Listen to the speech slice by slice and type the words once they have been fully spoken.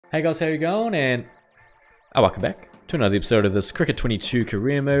Hey guys, how you going? And welcome back to another episode of this Cricket 22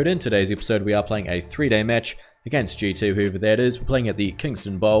 career mode. In today's episode we are playing a 3-day match against GT, whoever that is. We're playing at the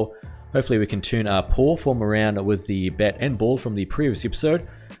Kingston Bowl. Hopefully we can turn our poor form around with the bat and ball from the previous episode,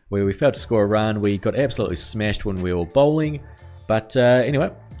 where we failed to score a run. We got absolutely smashed when we were bowling. But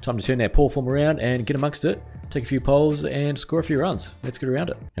anyway, time to turn that poor form around and get amongst it. Take a few poles and score a few runs. Let's get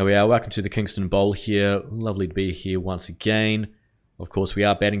around it. Here we are, welcome to the Kingston Bowl here. Lovely to be here once again. Of course, we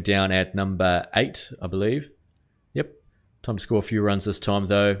are batting down at number 8, I believe. Yep. Time to score a few runs this time,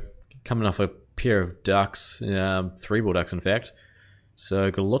 though. Coming off a pair of ducks, 3-ball ducks, in fact. So,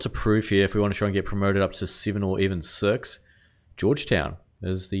 got a lot to prove here if we want to try and get promoted up to 7 or even 6. Georgetown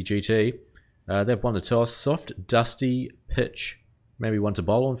is the GT. They've won the toss. Soft, dusty pitch. Maybe one to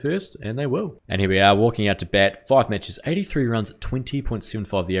bowl on first, and they will. And here we are, walking out to bat. 5 matches, 83 runs,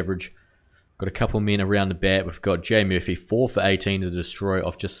 20.75 the average. Got a couple men around the bat. We've got J Murphy, 4 for 18 to the destroy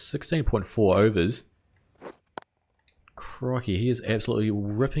off just 16.4 overs. Crikey, he is absolutely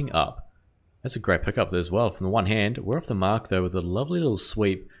ripping up. That's a great pickup there as well from the one hand. We're off the mark though with a lovely little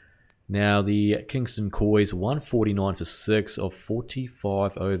sweep. Now the Kingston Coys, 149 for 6 of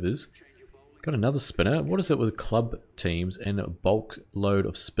 45 overs. Got another spinner. What is it with club teams and a bulk load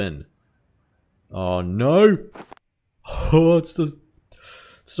of spin? Oh no! Oh, it's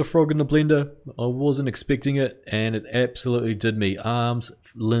the frog in the blender. I wasn't expecting it, and it absolutely did me. Arms,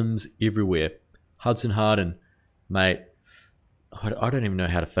 limbs, everywhere. Hudson Harden, mate. I don't even know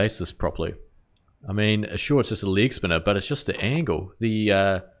how to face this properly. I mean, sure, it's just a leg spinner, but it's just the angle.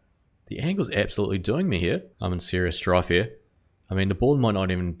 The angle's absolutely doing me here. I'm in serious strife here. I mean, the ball might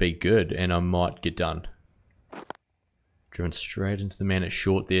not even be good, and I might get done. Driven straight into the man at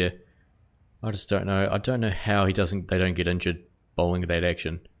short there. I just don't know. I don't know how they don't get injured bowling that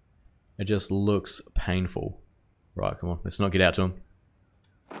action. It just looks painful. Right, come on, let's not get out to him.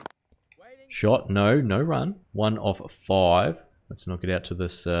 Shot, no run. 1 off 5. Let's not get out to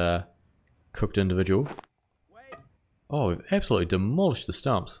this cooked individual. Oh, we've absolutely demolished the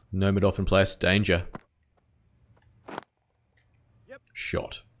stumps. No mid off in place, danger.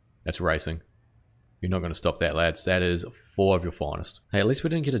 Shot. That's racing. You're not going to stop that, lads. That is 4 of your finest. Hey, at least we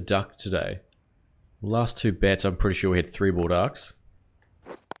didn't get a duck today. Last 2 bats, I'm pretty sure we had 3-ball ducks.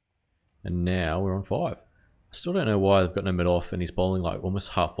 And now we're on 5. I still don't know why they've got no mid off and he's bowling like almost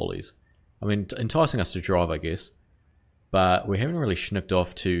half volleys. I mean, enticing us to drive, I guess. But we haven't really schnicked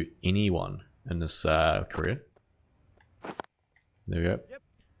off to anyone in this career. There we go.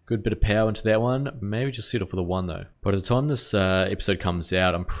 Good bit of power into that one. Maybe just settle for the 1 though. By the time this episode comes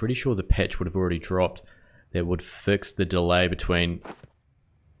out, I'm pretty sure the patch would have already dropped. That would fix the delay between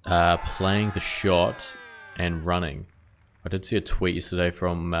playing the shot and running. I did see a tweet yesterday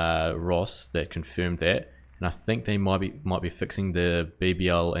from Ross that confirmed that, and I think they might be fixing the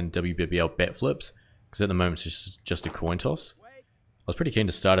BBL and WBBL bat flips, because at the moment it's just a coin toss. I was pretty keen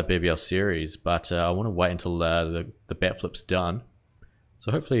to start a BBL series, but I want to wait until the bat flip's done.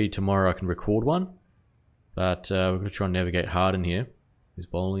 So hopefully tomorrow I can record one, but we're going to try and navigate hard in here. He's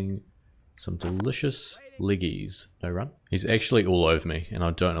bowling some delicious leggies. No run. He's actually all over me, and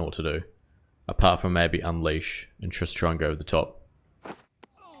I don't know what to do. Apart from maybe unleash and just try and go over the top.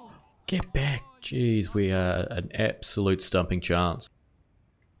 Get back. Jeez, we are an absolute stumping chance.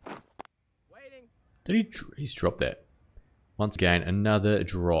 He's dropped that. Once again, another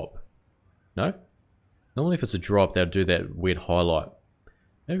drop. No? Normally if it's a drop, they'll do that weird highlight.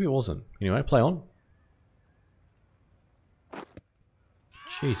 Maybe it wasn't. Anyway, play on.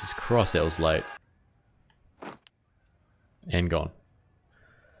 Jesus Christ, that was late. And gone.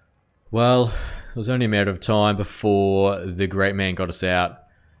 Well, it was only a matter of time before the great man got us out.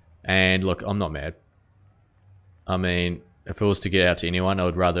 And look, I'm not mad. I mean, if it was to get out to anyone, I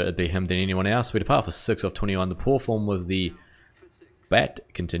would rather it be him than anyone else. We depart for 6 off 21. The poor form with the bat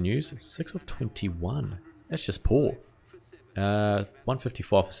continues. 6 off 21. That's just poor.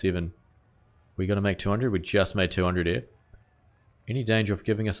 155 for 7. We got to make 200. We just made 200 here. Any danger of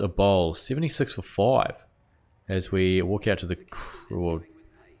giving us a bowl? 76 for 5. As we walk out to the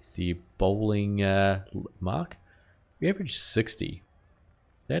bowling mark. We averaged 60.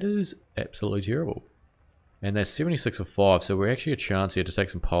 That is absolutely terrible. And that's 76 for 5, so we're actually a chance here to take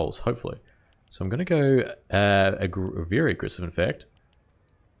some poles, hopefully. So I'm going to go very aggressive, in fact.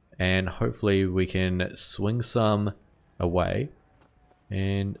 And hopefully we can swing some away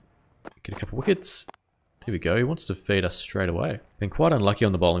and get a couple wickets. There we go. He wants to feed us straight away. Been quite unlucky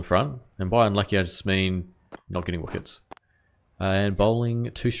on the bowling front. And by unlucky, I just mean not getting wickets. And bowling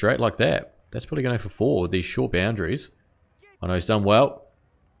 2 straight like that. That's probably going for 4 with these short boundaries. I know he's done well.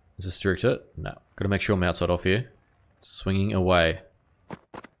 Is this direct hit? No. Got to make sure I'm outside off here. Swinging away.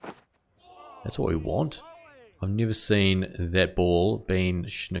 That's what we want. I've never seen that ball being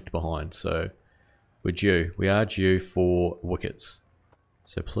schnicked behind, so we're due. We are due for wickets.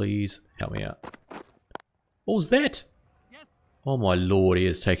 So please help me out. What was that? Oh my lord, he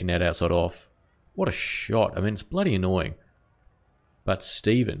has taken that outside off. What a shot. I mean, it's bloody annoying. But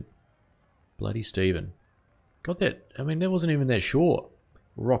Stephen. Bloody Stephen. Got that. I mean, that wasn't even that short.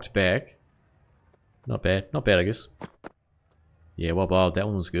 Rocked back. Not bad. Not bad, I guess. Yeah, well bowled. That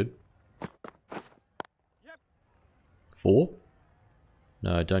one was good. 4?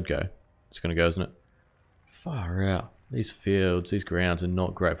 No, don't go. It's going to go, isn't it? Far out. These fields, these grounds are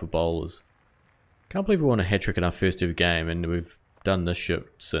not great for bowlers. Can't believe we won a hat-trick in our first ever game and we've done this shit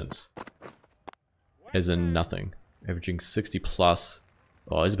since. As in nothing. Averaging 60 plus.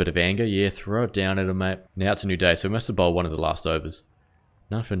 Oh, there's a bit of anger. Yeah, throw it down at him, mate. Now it's a new day, so we must have bowled one of the last overs.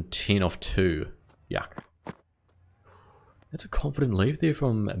 Nothing 10 off 2. Yuck. That's a confident leave there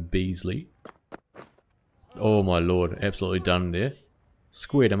from Beasley. Oh my lord, absolutely done there.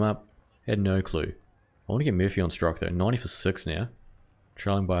 Squared him up. Had no clue. I want to get Murphy on strike though. 90 for 6 now.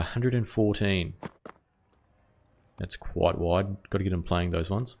 Trailing by 114. That's quite wide. Got to get him playing those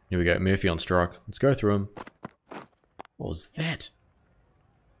ones. Here we go. Murphy on strike. Let's go through him. What was that?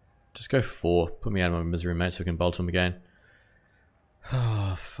 Just go for 4. Put me out of my misery, mate, so I can bolt him again.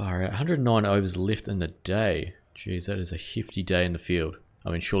 Oh, far out. 109 overs left in the day. Jeez, that is a hefty day in the field.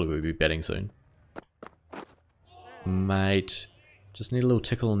 I mean, surely we'll be batting soon. Mate. Just need a little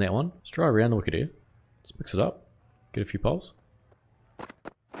tickle on that one. Let's try around the wicket here. Let's mix it up. Get a few poles.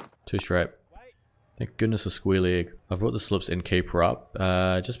 2 straight. Thank goodness a square leg. I brought the slips and keeper up.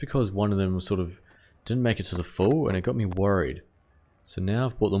 Just because one of them sort of didn't make it to the full and it got me worried. So now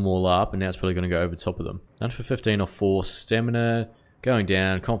I've brought them all up and now it's probably going to go over top of them. 9 for 15 off 4. Stamina going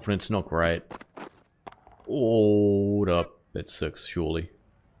down. Confidence not great. Hold up. That's 6 surely.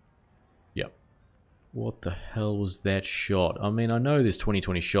 Yep. What the hell was that shot? I mean, I know there's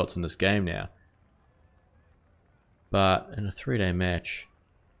 20 shots in this game now. But in a 3-day match.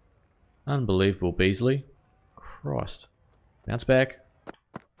 Unbelievable, Beasley. Christ. Bounce back.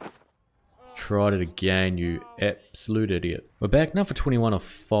 Tried it again, you absolute idiot. We're back now for 21 off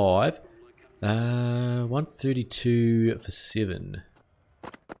 5. 132 for 7.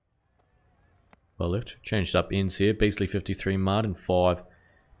 Well left. Changed up ends here. Beasley 53, Martin 5.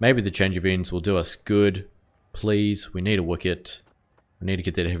 Maybe the change of ends will do us good. Please, we need a wicket. We need to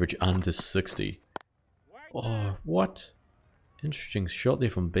get that average under 60. Oh, what? Interesting shot there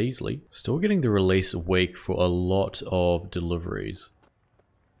from Beasley. Still getting the release weak for a lot of deliveries.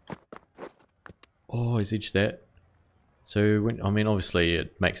 Oh, he's edged that. So, I mean, obviously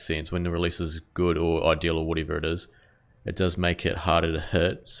it makes sense when the release is good or ideal or whatever it is. It does make it harder to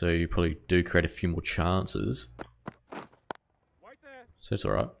hit, so you probably do create a few more chances. So it's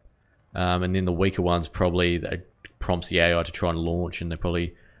alright. And then the weaker ones probably that prompts the AI to try and launch, and they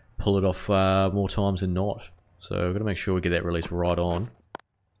probably pull it off more times than not. So we've got to make sure we get that release right on.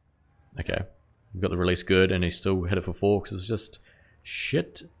 Okay, we've got the release good, and he still hit it for 4 because it's just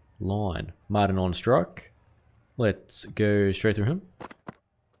shit line. Martin on strike. Let's go straight through him.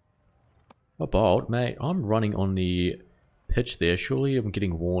 Oh, bold, mate. I'm running on the pitch there. Surely I'm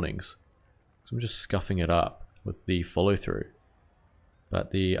getting warnings. So I'm just scuffing it up with the follow through.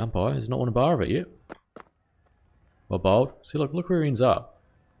 But the umpire has not won a bar of it yet. Well, bold. See, look where he ends up.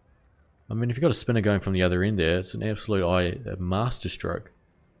 I mean, if you've got a spinner going from the other end there, it's an absolute master stroke.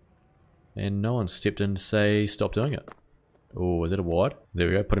 And no one stepped in to say stop doing it. Oh, is that a wide? There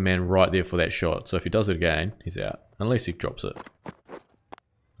we go. Put a man right there for that shot. So if he does it again, he's out. Unless he drops it.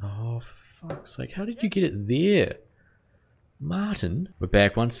 Oh, for fuck's sake. How did you get it there? Martin. We're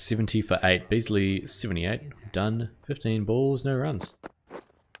back. 170 for 8. Beasley 78. Done. 15 balls, no runs.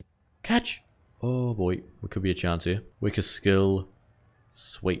 Catch! Oh boy. We could be a chance here. Weaker skill.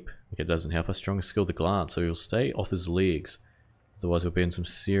 Sweep. Okay, it doesn't help us. Stronger skill to glance. So he'll stay off his legs. Otherwise we'll be in some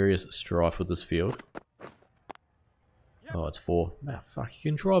serious strife with this field. Oh, it's 4. Ah, fuck,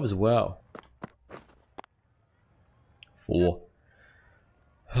 you can drive as well. 4.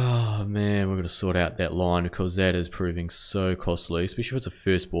 Oh, man, we're going to sort out that line because that is proving so costly, especially if it's the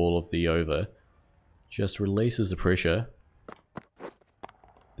first ball of the over. Just releases the pressure.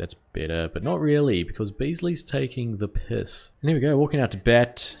 That's better, but not really because Beasley's taking the piss. And here we go, walking out to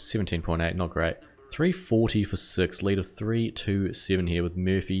bat. 17.8, not great. 340 for 6, lead of 3-2-7 here with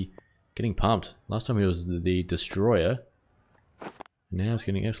Murphy getting pumped. Last time he was the destroyer. Now it's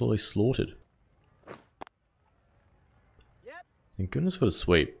getting absolutely slaughtered. Thank goodness for the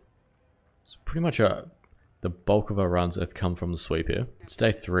sweep. It's pretty much the bulk of our runs have come from the sweep here. It's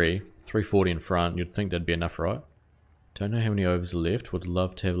day 3, 340 in front. You'd think that'd be enough, right? Don't know how many overs are left. Would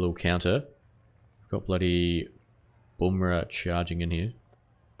love to have a little counter. Got bloody Boomerang charging in here.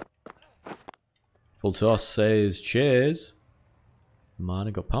 Full toss says cheers.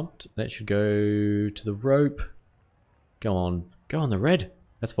 Martin got pumped. That should go to the rope. Go on the red.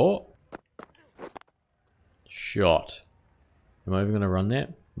 That's 4. Shot. Am I even going to run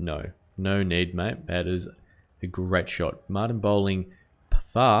that? No. No need, mate. That is a great shot. Martin bowling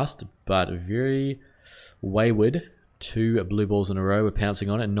fast, but very wayward. 2 blue balls in a row. We're pouncing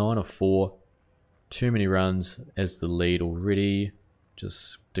on it. 9 of 4. Too many runs as the lead already.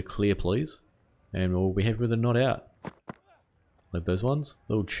 Just declare, please. And we'll be happy with a not out. Leave those ones.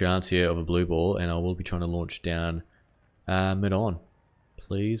 Little chance here of a blue ball, and I will be trying to launch down mid on.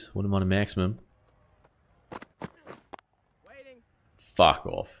 Please. Wouldn't mind a maximum. Fuck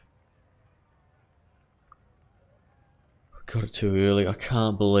off. Got it too early. I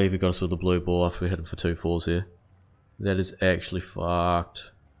can't believe he got us with the blue ball after we hit him for 2 4s here. That is actually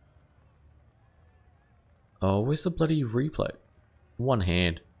fucked. Oh, where's the bloody replay? One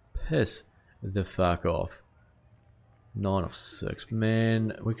hand. Piss the fuck off. 9 of 6.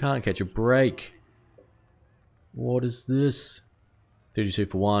 Man, we can't catch a break. What is this? 32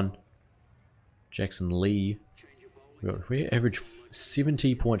 for 1. Jackson Lee. We average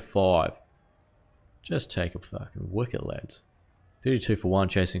 70.5. Just take a fucking wicket, lads. 32 for 1,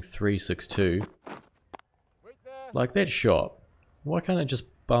 chasing 362. Like that shot. Why can't it just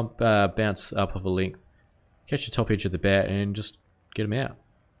bounce up of a length, catch the top edge of the bat, and just get him out?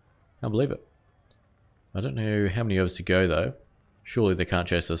 Can't believe it. I don't know how many overs to go though. Surely they can't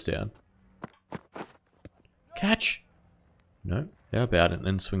chase us down. Catch! No. How about an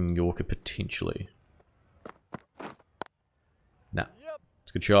in-swinging Yorker potentially? Nah. It's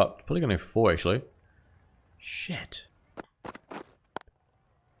a good shot. Probably going to go for 4 actually. Shit.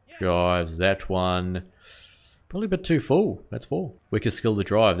 Drives that one. Probably a bit too full. That's 4. Weaker skill to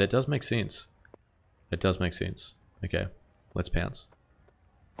drive. That does make sense. That does make sense. Okay. Let's pounce.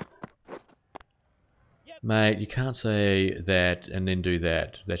 Mate, you can't say that and then do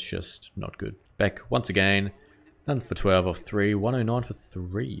that. That's just not good. Back once again. Done for 12 off 3. 109 for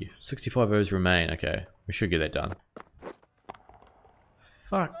 3. 65 overs remain. Okay. We should get that done.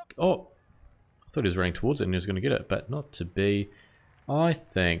 Fuck. Oh. I thought he was running towards it and he was going to get it, but not to be. I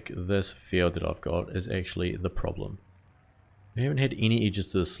think this field that I've got is actually the problem. We haven't had any edges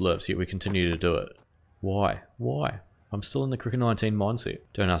to the slips, yet we continue to do it. Why? Why? I'm still in the Cricket 19 mindset.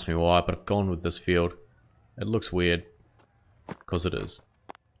 Don't ask me why, but I've gone with this field. It looks weird, because it is.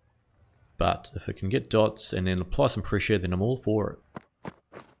 But if it can get dots and then apply some pressure, then I'm all for it.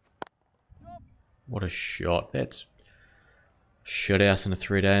 What a shot. That's shithouse in a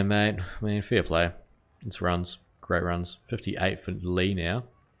 3-day, mate. I mean, fair play. It's runs. Great runs. 58 for Lee now.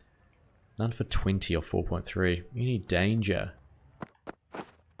 None for 20 or 4.3. Any danger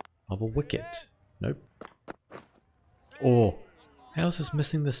of a wicket? Nope. Oh, how's this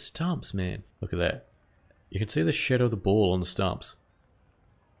missing the stumps, man? Look at that. You can see the shadow of the ball on the stumps.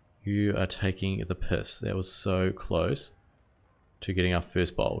 You are taking the piss. That was so close to getting our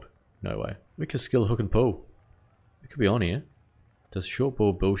first bowled. No way. We can skill hook and pull. We could be on here. Does short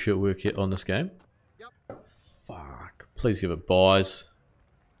ball bullshit work on this game? Yep. Fuck. Please give it buys.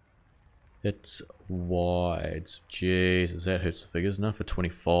 It's wide. Jesus, that hurts the figures. Enough for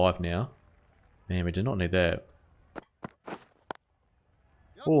 25 now. Man, we did not need that.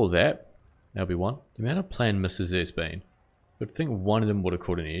 All that. That'll be 1. The amount of planned misses there's been. I'd think one of them would have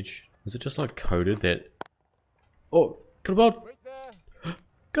caught an edge. Was it just like coded that... Oh, got him bowled.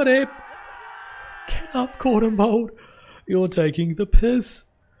 Got him. Get up, caught him bowled. You're taking the piss.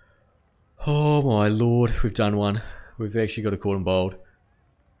 Oh my lord, we've done one. We've actually got a caught him bowled.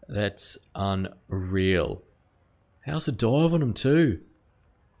 That's unreal. How's the dive on him too?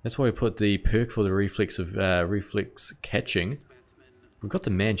 That's why we put the perk for the reflex of reflex catching. We've got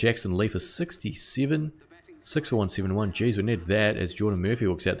the man Jackson Lee for 67. 64171. Jeez, we need that as Jordan Murphy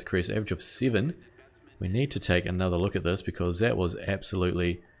walks out the crease. Average of 7. We need to take another look at this because that was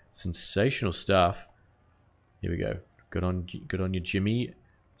absolutely sensational stuff. Here we go. Good on you, Jimmy.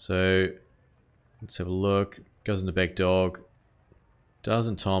 So let's have a look. Goes in the back dog.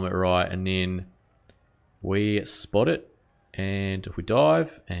 Doesn't time it right, and then we spot it. And we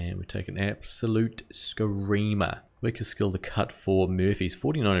dive, and we take an absolute screamer. Weaker skill to cut for Murphy's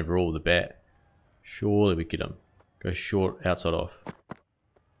 49 overall with the bat. Surely we get him. Go short, outside off.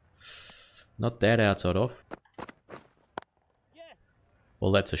 Not that outside off.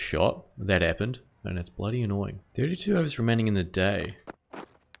 Well, that's a shot. That happened, and it's bloody annoying. 32 overs remaining in the day.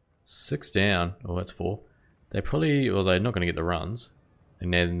 6 down. Oh, that's 4. They probably, well, they're not going to get the runs.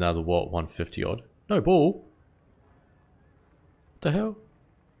 And then another, what, 150 odd. No ball. What the hell?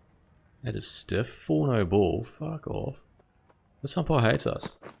 That is stiff. 4-0 ball. Fuck off. This umpire hates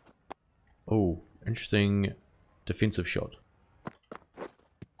us. Oh, interesting defensive shot.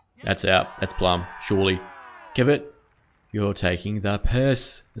 That's out. That's plum. Surely. Give it. You're taking the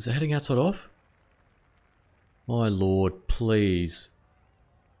piss. Is it heading outside off? My lord, please.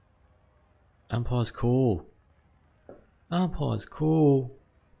 Umpire's call. Umpire's call.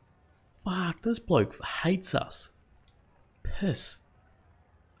 Fuck, this bloke hates us. Piss.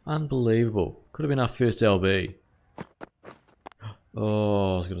 Unbelievable. Could have been our first LB.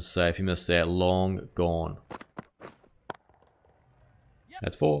 Oh, I was going to say, if he missed that, long gone.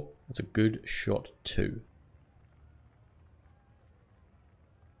 That's 4. That's a good shot too.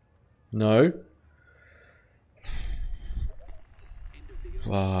 No.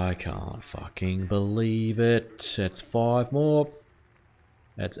 Oh, I can't fucking believe it. That's 5 more.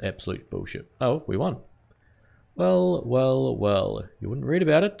 That's absolute bullshit. Oh, we won. Well, well, well. You wouldn't read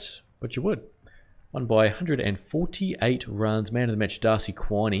about it, but you would. Won by 148 runs. Man of the match, Darcy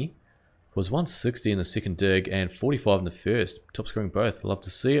Quiney. Was 160 in the second dig and 45 in the first. Top scoring both. Love to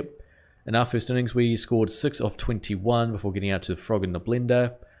see it. In our first innings, we scored 6 off 21 before getting out to the frog in the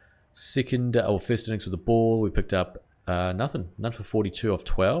blender. First innings with the ball, we picked up nothing. None for 42 off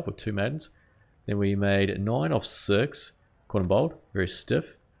 12 with 2 maidens. Then we made 9 off 6. Caught and bowled. Very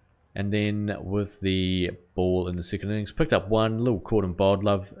stiff. And then with the ball in the second innings, picked up 1, little caught and bowled,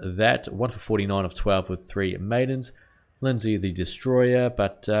 love that. 1 for 49 of 12 with 3 maidens. Lindsay the Destroyer,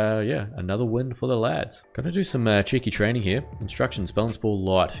 but yeah, another win for the lads. Gonna do some cheeky training here. Instructions, balance ball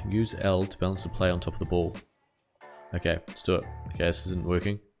light. Use L to balance the play on top of the ball. Okay, let's do it. Okay, this isn't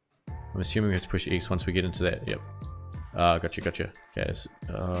working. I'm assuming we have to push X once we get into that. Yep. Gotcha, gotcha. Okay, let's,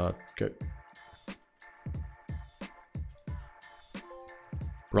 go.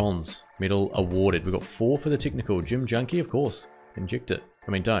 Bronze medal awarded. We got 4 for the technical. Gym junkie, of course. Inject it.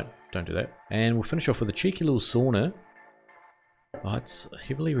 I mean, don't do that. And we'll finish off with a cheeky little sauna. Oh, it's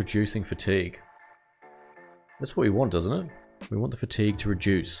heavily reducing fatigue. That's what we want, doesn't it? We want the fatigue to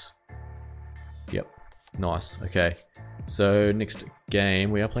reduce. Yep. Nice. Okay. So next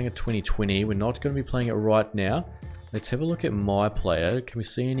game, we are playing a 2020. We're not going to be playing it right now. Let's have a look at my player. Can we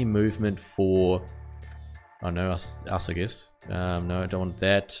see any movement for... Oh no, us I guess. No, I don't want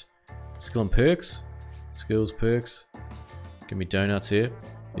that. Skill and perks. Skills, perks. Give me donuts here.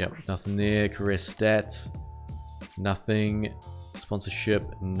 Yep, nothing there. Career stats. Nothing. Sponsorship.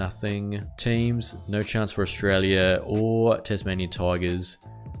 Nothing. Teams. No chance for Australia or Tasmanian Tigers.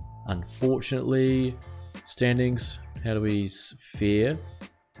 Unfortunately. Standings. How do we fare?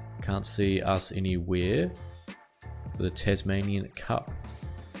 Can't see us anywhere for the Tasmanian Cup.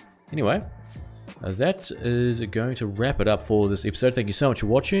 Anyway. That is going to wrap it up for this episode. Thank you so much for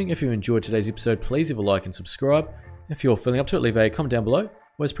watching. If you enjoyed today's episode, please leave a like and subscribe. If you're feeling up to it, leave a comment down below.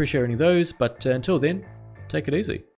 Always appreciate any of those, but until then, take it easy.